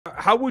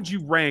how would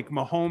you rank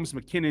Mahomes,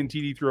 McKinnon,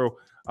 TD throw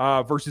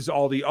versus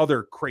all the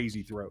other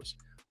crazy throws?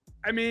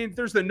 I mean,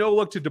 there's the no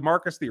look to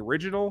DeMarcus, the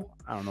original.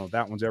 I don't know if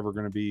that one's ever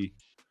going to be,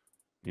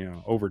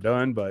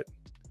 overdone, but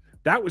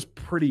that was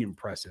pretty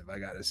impressive, I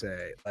got to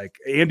say. Like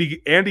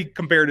Andy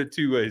compared it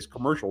to his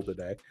commercial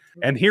today.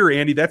 And here,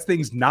 Andy, that's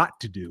things not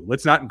to do.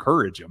 Let's not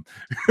encourage him.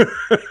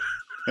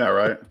 Yeah,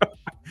 right.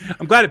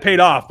 I'm glad it paid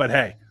off, but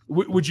hey,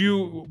 where would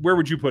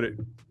you put it?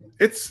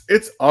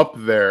 It's up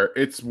there.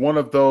 It's one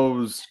of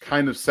those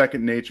kind of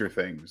second nature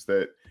things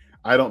that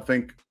I don't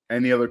think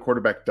any other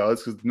quarterback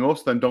does, because most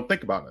of them don't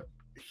think about it.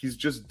 He's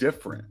just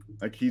different.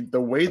 Like the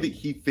way that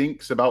he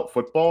thinks about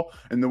football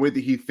and the way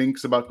that he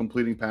thinks about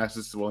completing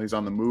passes while he's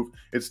on the move,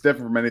 it's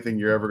different from anything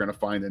you're ever going to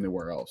find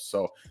anywhere else.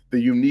 So the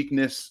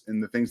uniqueness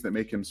and the things that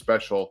make him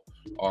special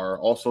are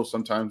also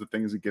sometimes the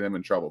things that get him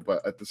in trouble.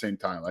 But at the same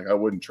time, like, I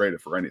wouldn't trade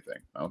it for anything.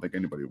 I don't think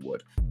anybody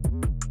would.